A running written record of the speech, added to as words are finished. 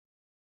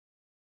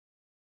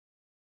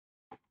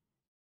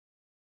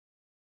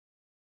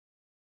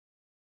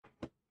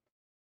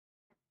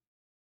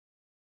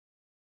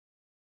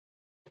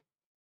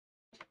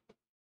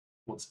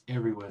What's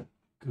everywhere?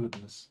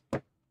 Goodness.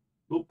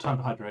 Oop, time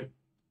to hydrate.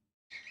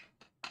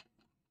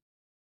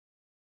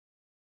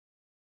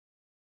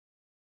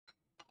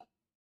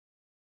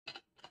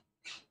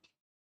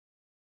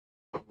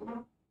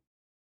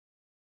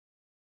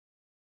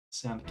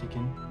 Sound to kick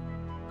in.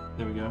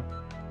 There we go.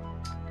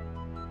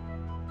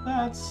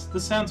 The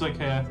sound's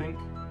okay, I think.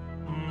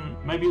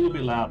 Maybe a little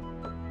bit loud.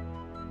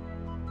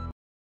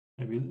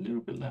 Maybe a little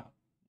bit loud.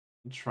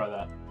 Let's try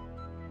that.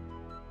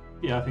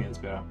 Yeah, I think it's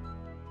better.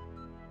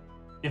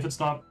 If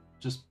it's not,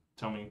 just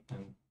tell me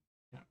and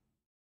yeah.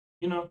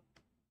 You know.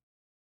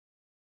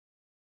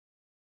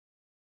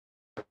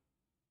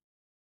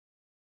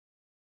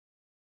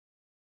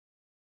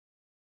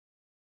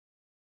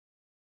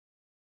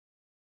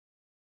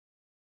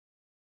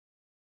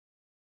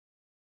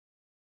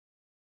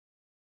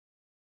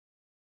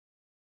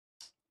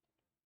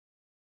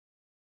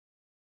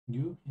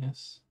 You,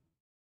 yes.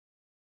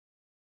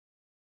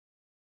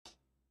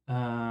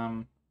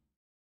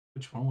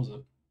 Which one was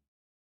it?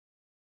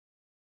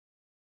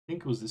 I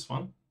think it was this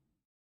one.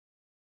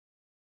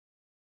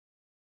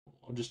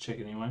 I'll just check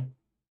it anyway.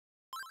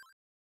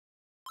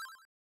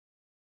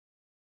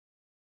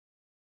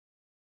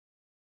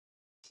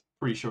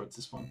 Pretty sure it's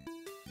this one.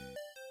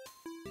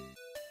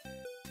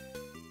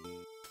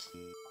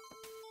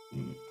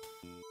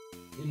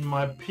 In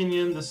my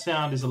opinion, the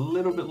sound is a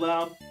little bit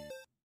loud.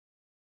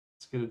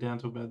 Let's get it down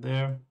to about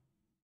there.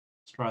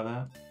 Let's try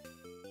that.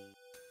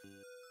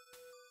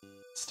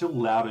 It's still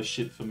loud as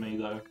shit for me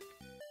though.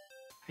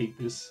 Hate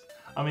this.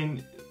 I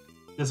mean,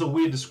 there's a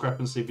weird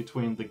discrepancy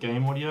between the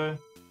game audio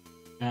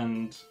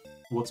and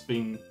what's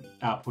being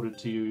outputted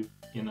to you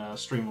in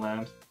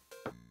Streamland.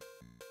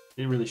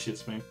 It really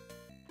shits me.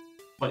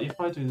 But if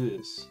I do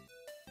this,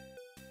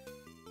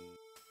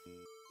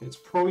 it's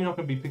probably not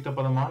going to be picked up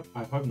by the mic.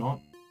 I hope not,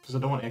 because I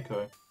don't want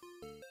echo.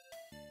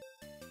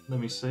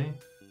 Let me see.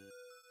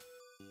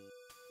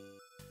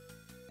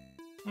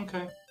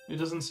 Okay, it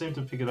doesn't seem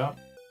to pick it up,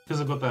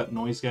 because I've got that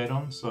noise gate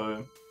on,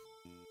 so...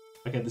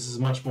 Okay, this is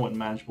much more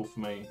manageable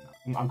for me.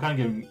 I'm kind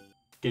of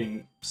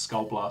getting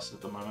skull blasted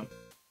at the moment.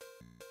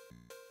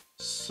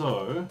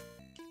 So...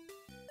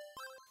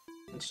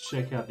 let's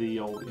check out the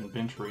old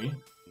inventory.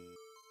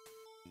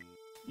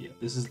 Yeah,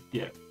 this is...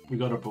 yeah, we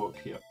got a book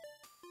here.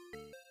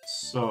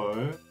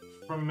 So,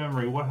 from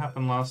memory, what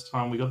happened last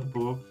time? We got the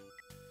book,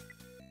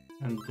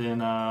 and then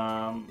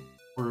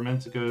we were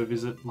meant to go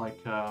visit,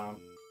 like, the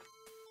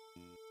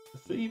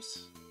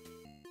thieves.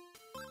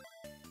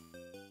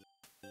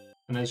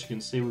 And as you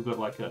can see, we've got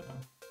like a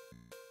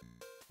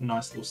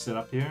nice little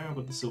setup here. We've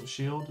got the silver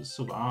shield, the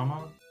silver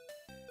armor,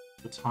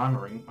 the timer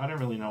ring. I don't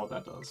really know what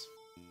that does.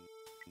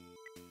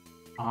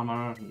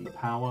 Armor and the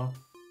power.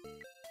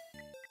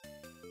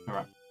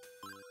 Alright.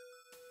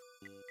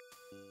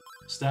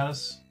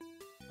 Status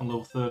on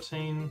level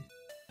 13.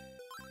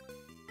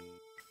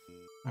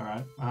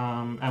 Alright.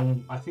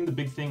 And I think the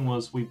big thing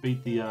was we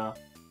beat the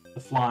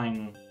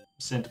flying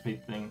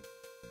centipede thing.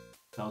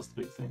 That was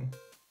the big thing.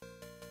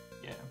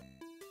 Yeah.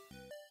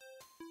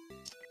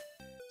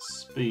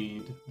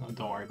 Speed. Oh,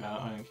 don't worry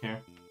about it, I don't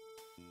care.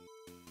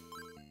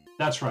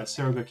 That's right,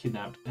 Sarah got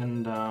kidnapped.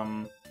 And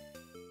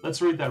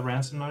let's read that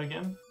ransom note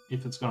again,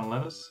 if it's gonna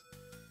let us.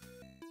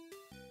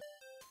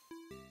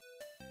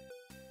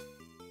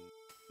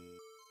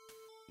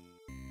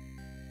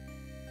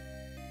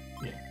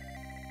 Yeah.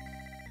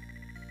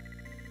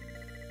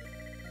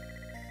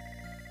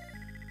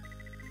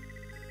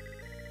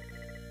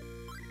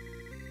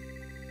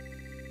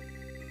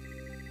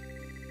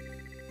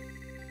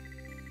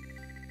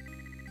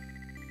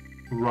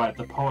 Right,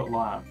 the poet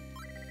liar.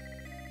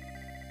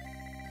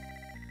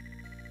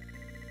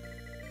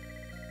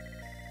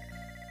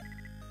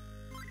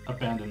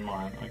 Abandoned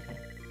mine, okay.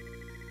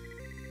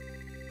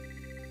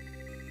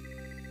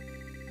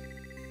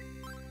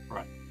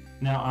 Right.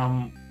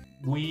 Now,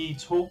 we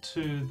talked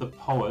to the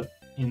poet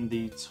in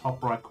the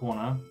top right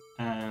corner,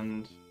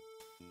 and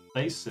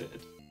they said,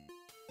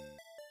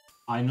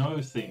 I know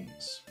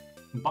things,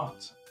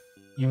 but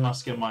you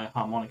must get my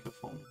harmonica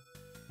for me.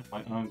 I'm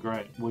like, oh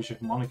great, where's your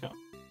harmonica?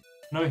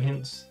 No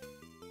hints.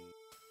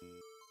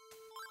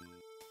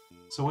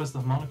 So where's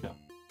the harmonica?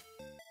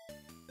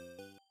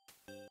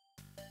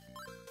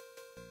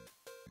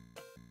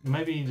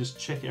 Maybe just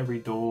check every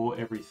door,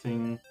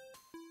 everything.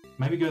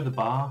 Maybe go to the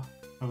bar.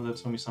 Oh,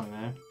 there's gonna be something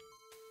there.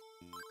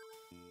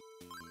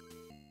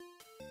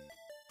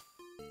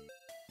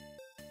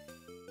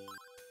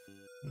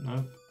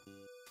 Nope.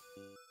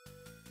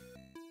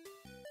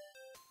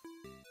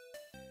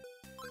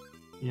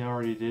 Yeah, I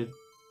already did.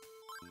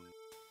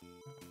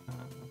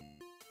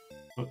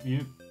 But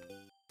you...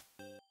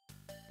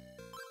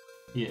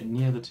 yeah,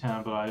 near the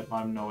town, but I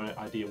have no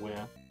idea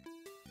where.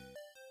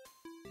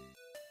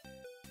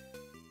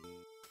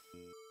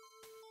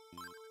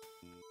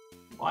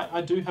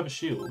 I do have a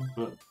shield,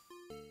 but...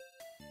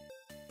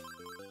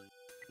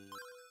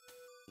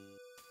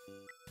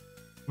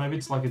 maybe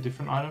it's like a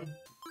different item?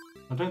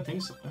 I don't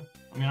think so.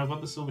 I mean, I've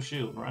got the silver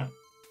shield, right?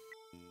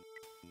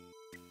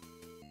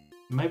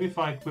 Maybe if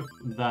I equip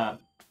that...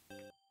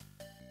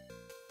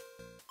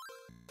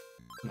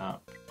 No.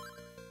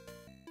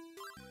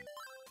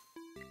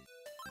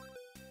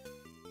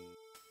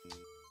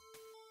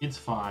 It's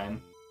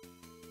fine.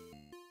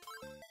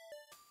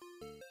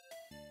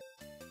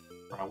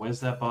 Right, where's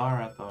that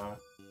bar at though?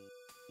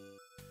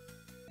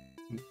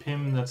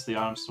 Pim, that's the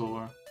item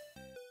store.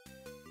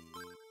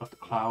 Dr.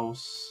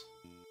 Klaus.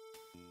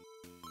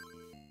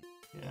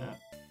 Yeah.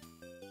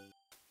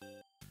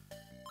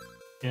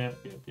 Yep.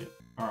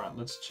 Alright,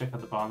 let's check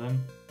out the bar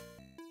then.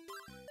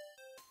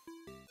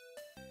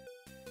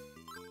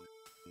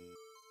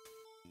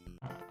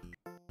 Alright.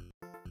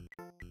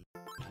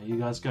 You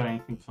guys got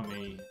anything for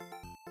me?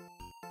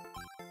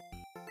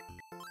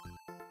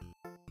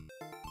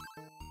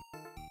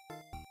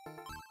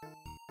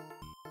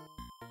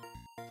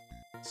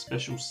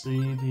 Special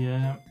seed,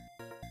 yeah.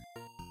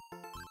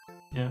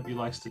 Yeah, he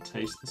likes to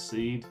taste the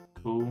seed.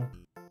 Cool.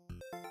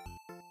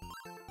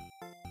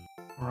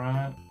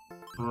 Right.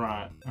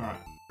 Alright.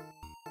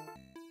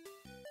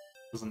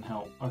 Doesn't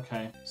help.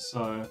 Okay,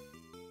 so...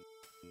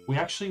 we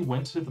actually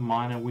went to the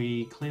mine and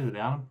we cleared it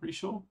out, I'm pretty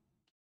sure.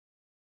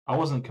 I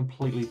wasn't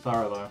completely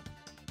thorough, though.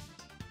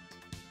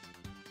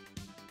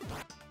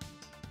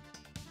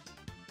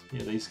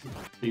 Yeah,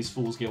 these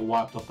fools get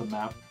wiped off the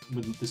map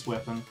with this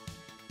weapon.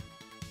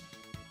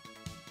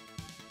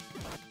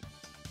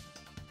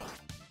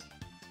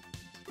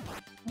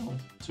 Oh,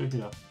 2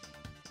 hitter.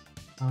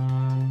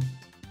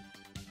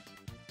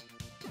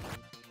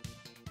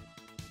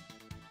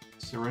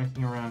 Is there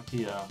anything around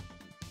here?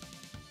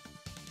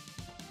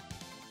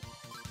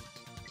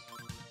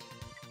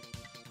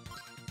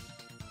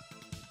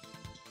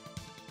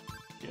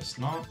 Guess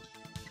not.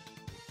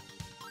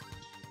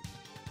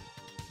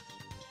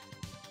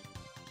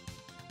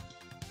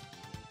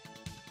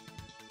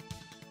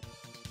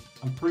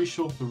 I'm pretty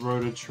sure the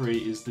rotor tree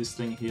is this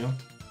thing here.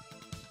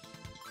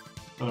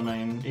 But I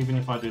mean, even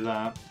if I do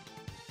that...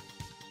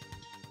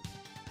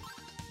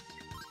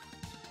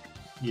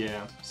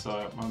 yeah,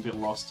 so I'm a bit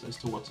lost as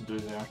to what to do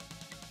there.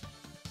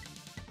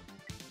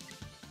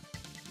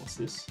 What's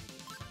this?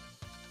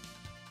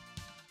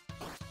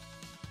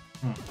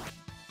 Let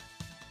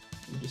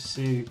me just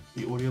see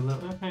the audio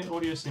level. Okay,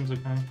 audio seems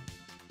okay.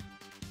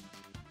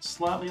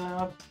 Slightly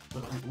loud,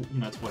 but you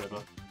know, it's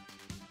whatever.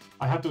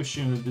 I have to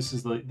assume that this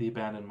is the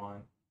abandoned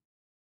mine.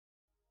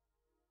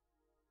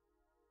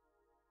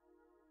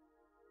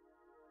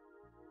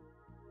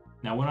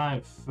 Now, when I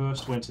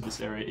first went to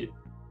this area,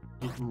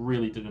 it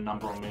really did a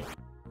number on me.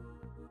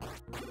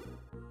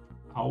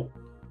 Ow.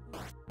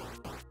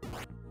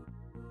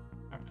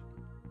 Alright.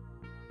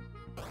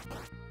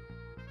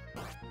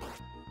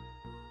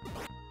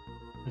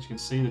 As you can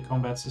see, the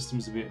combat system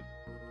is a bit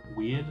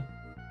weird.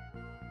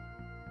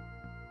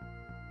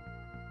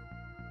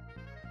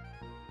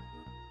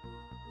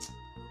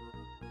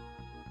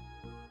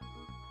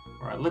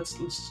 Alright, let's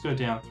just go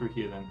down through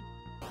here then.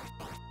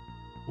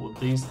 Well,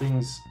 these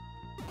things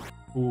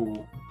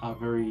are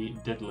very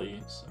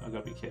deadly, so I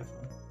gotta be careful.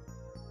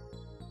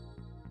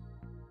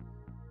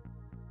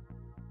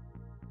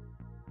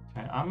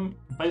 Okay, I'm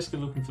basically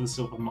looking for the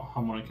silver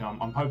harmonica.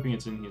 I'm hoping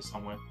it's in here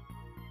somewhere.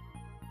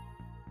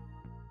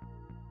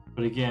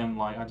 But again,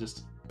 like, I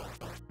just...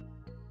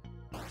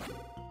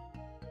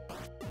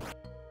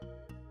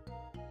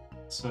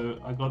 so,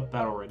 I got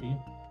that already.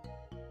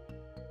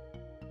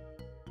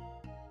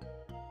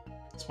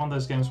 It's one of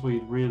those games where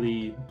you'd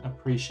really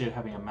appreciate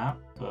having a map,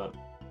 but...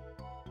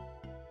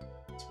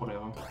 it's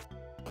whatever.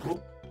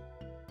 Whoop.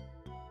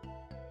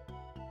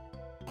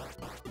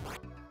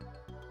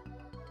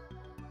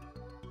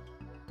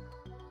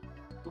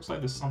 Looks like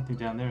there's something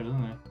down there,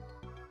 doesn't there?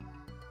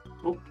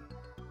 Oh,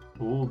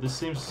 oh, this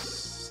seems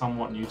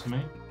somewhat new to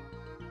me.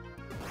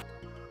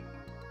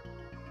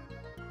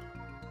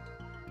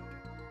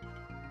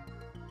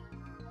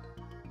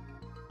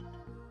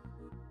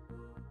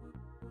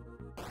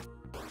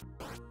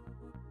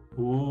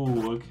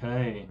 Ooh,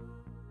 okay.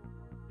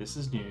 This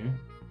is new.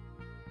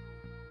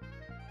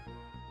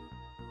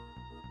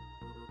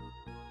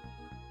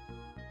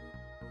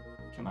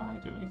 Can I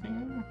do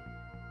anything there?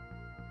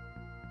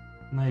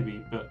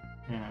 Maybe, but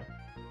yeah.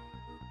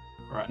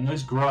 Right, and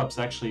those grubs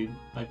actually,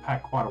 they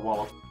pack quite a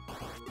wallop.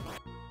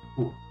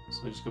 Ooh,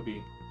 so just gotta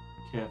be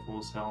careful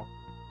as hell.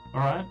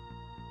 Alright.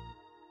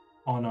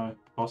 Oh no,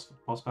 boss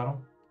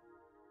battle.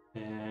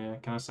 Yeah,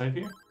 can I save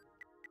here?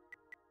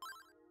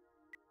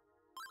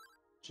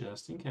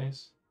 Just in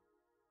case.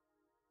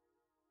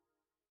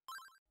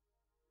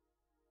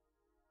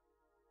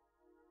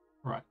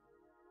 Right.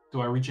 Do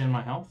I regen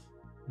my health?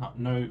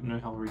 No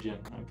health regen.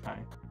 Okay.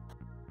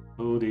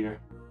 Oh dear.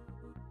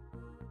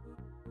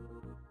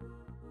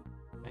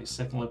 Okay,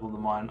 second level of the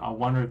mine. I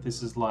wonder if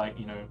this is like,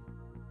 you know,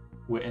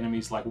 where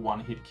enemies like one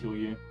hit kill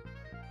you.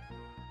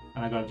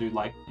 And I gotta do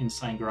like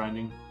insane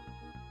grinding.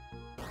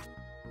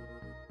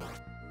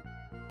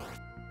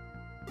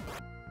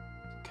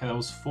 Okay, that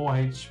was 4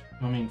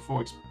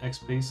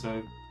 XP,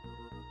 so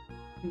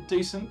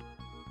decent.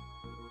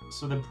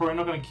 So they're probably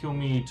not going to kill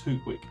me too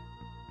quick.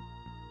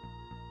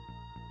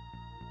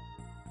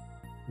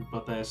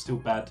 But they're still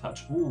bad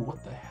touch. Ooh,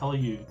 what the hell are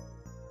you?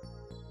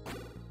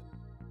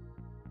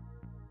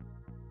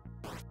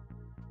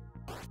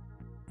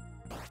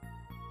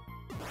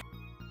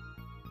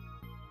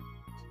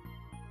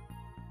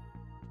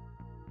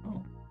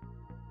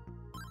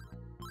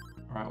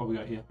 Alright, what we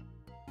got here?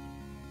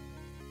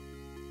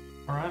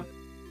 Alright.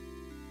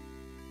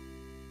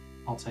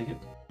 I'll take it.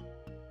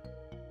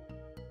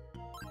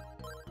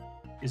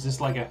 Is this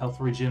like a health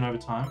regen over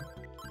time?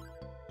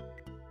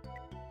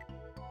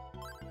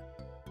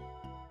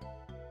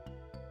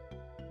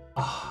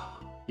 Ah,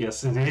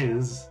 yes it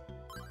is.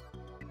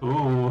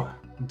 Ooh,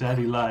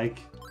 daddy-like.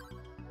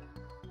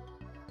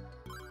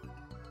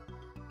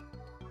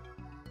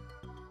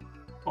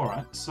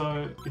 Alright,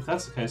 so if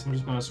that's the case, I'm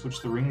just going to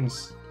switch the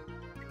rings.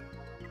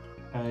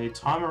 A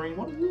timer ring?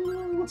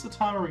 What's a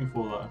timer ring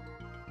for, though?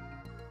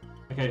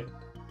 Okay,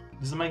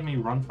 does it make me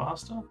run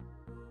faster?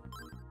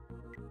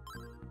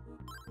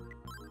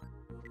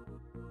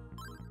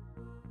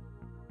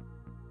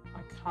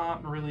 I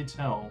can't really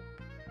tell.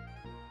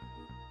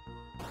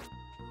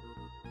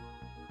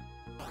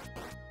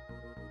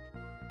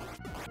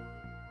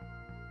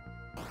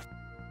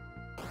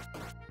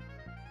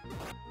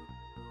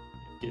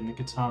 Getting the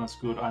katana's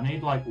good. I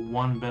need like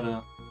one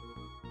better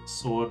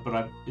sword,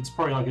 but it's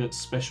probably like a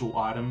special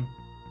item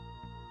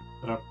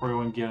that I probably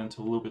won't get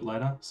until a little bit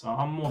later. So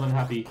I'm more than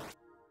happy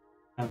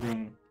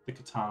having the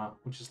katana,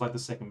 which is like the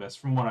second best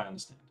from what I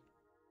understand.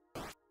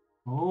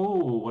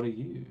 Oh, what are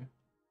you?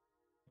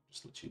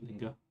 Just let you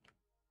linger.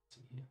 What's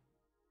in here?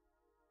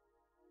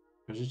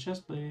 Treasure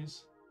chest,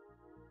 please.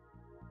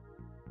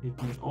 Give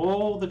me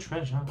all the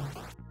treasure.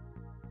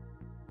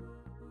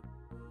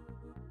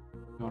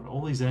 God,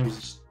 all these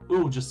enemies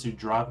just do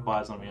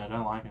drive-bys on me. I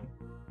don't like it.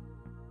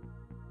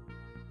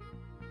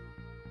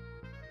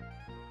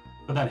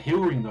 But that heal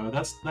ring though,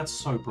 that's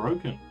so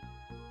broken.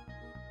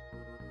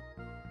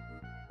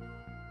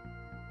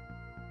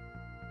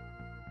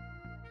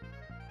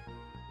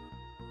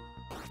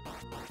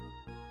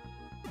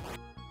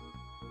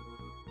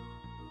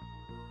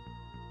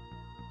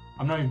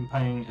 I'm not even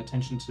paying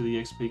attention to the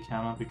XP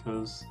counter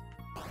because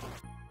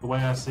the way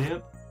I see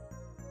it,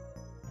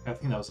 I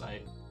think that was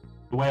 8.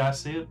 The way I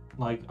see it,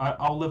 like,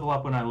 I'll level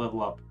up when I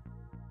level up.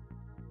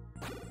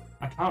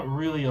 I can't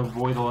really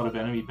avoid a lot of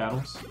enemy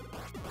battles.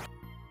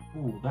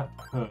 Ooh, that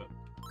hurt.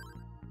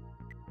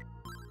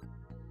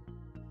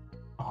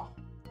 Oh.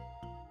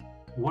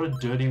 What a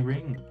dirty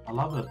ring. I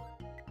love it.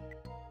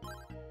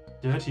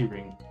 Dirty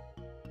ring.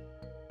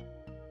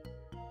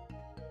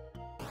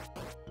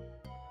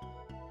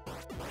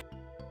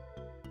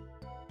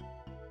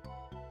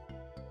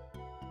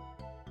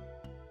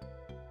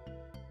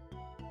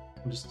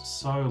 I'm just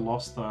so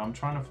lost though. I'm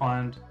trying to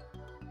find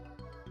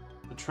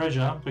the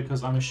treasure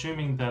because I'm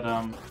assuming that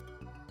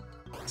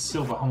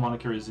silver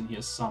harmonica is in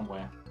here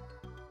somewhere.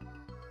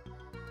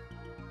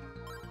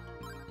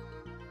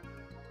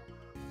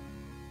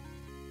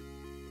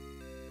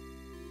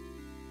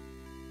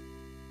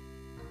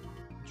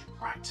 That's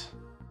right.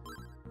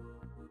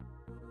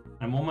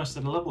 I'm almost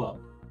at a level up.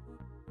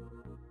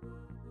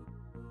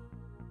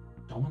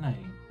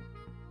 Dominating.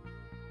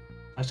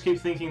 I just keep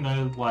thinking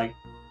though, like,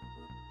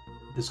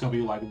 there's gotta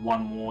be like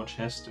one more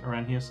chest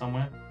around here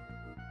somewhere.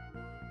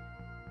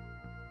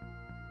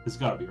 There's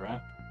gotta be,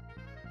 right?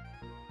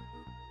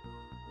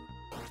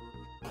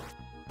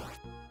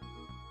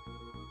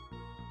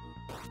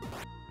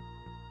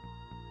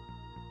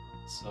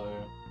 So,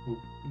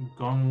 we've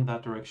gone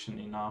that direction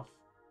enough.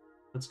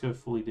 Let's go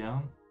fully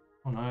down.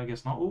 Oh no, I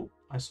guess not. Oh,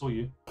 I saw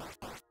you.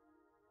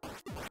 There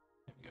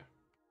we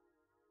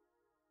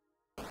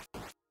go.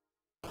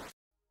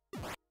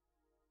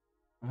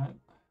 Right.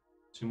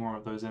 2 more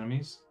of those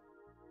enemies.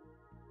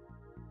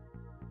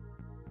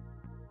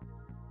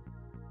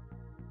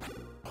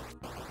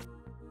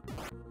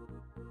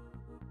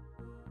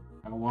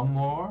 And 1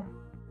 more.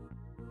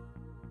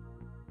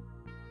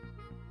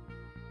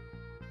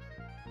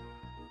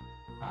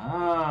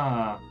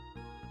 Ah!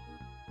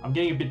 I'm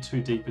getting a bit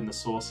too deep in the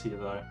source here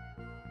though.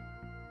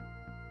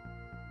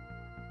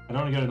 I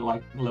don't want to go to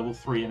like level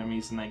 3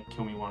 enemies and they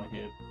kill me 1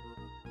 hit.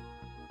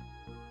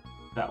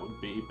 That would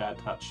be bad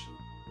touch.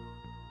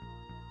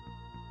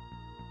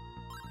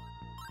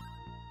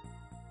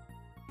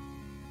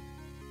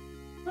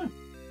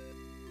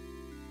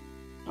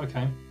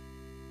 Okay.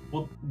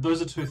 Well,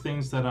 those are 2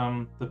 things that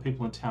the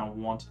people in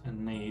town want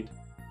and need.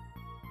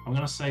 I'm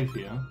gonna save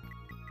here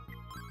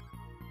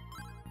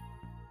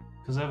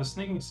because I have a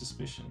sneaking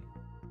suspicion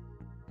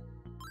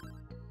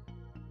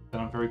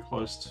that I'm very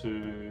close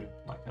to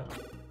like a.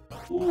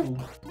 Ooh.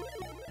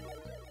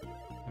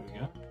 There we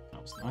go.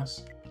 That was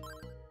nice.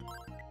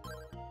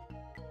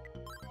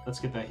 Let's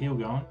get that heal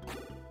going.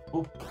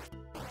 Ooh.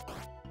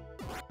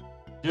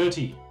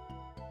 Dirty.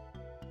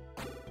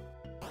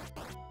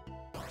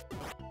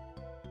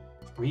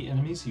 3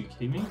 enemies? Are you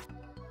kidding me?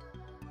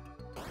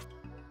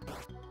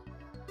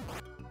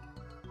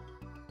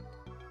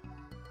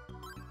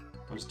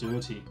 That was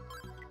dirty.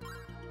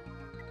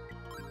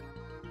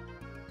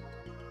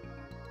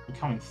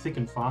 Becoming thick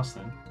and fast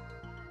then.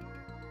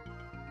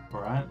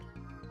 Alright.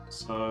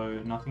 So,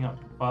 nothing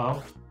up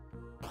above.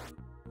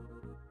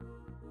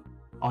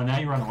 Oh, now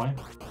you run away.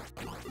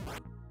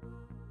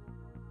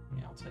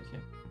 Yeah, I'll take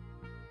it.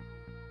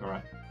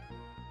 Alright.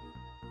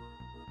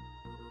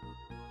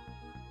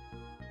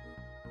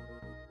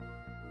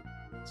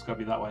 It's gotta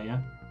be that way,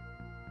 yeah?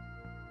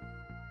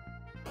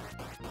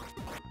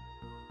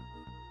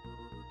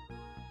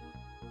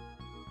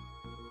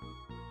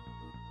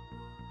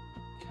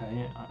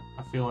 Okay,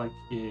 I feel like,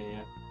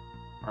 yeah.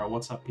 Alright,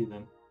 what's up here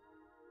then?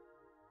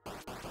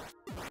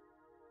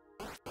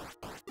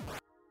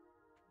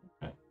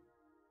 Okay.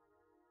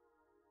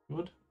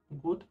 Good,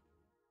 good.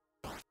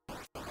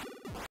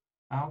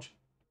 Ouch.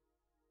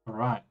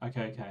 Alright,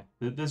 okay, okay.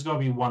 There's gotta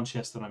be one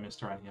chest that I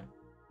missed around here.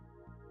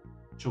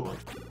 Surely.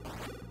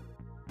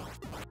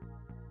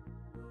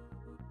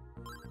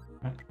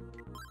 Okay.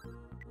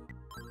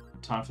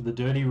 Time for the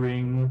dirty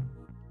ring.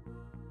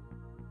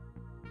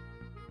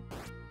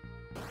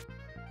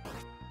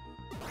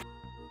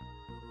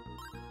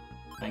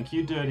 Thank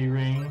you, dirty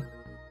ring.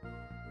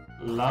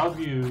 Love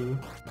you.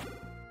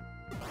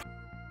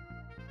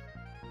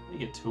 You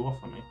get 2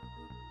 off of me.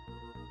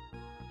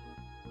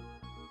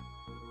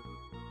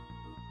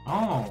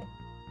 Oh.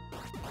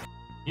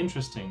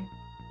 Interesting.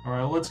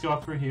 Alright, let's go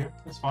up through here.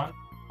 That's fine.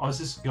 Oh, is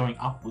this going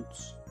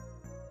upwards?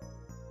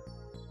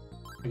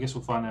 I guess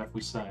we'll find out if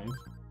we save.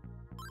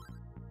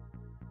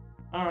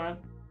 Alright.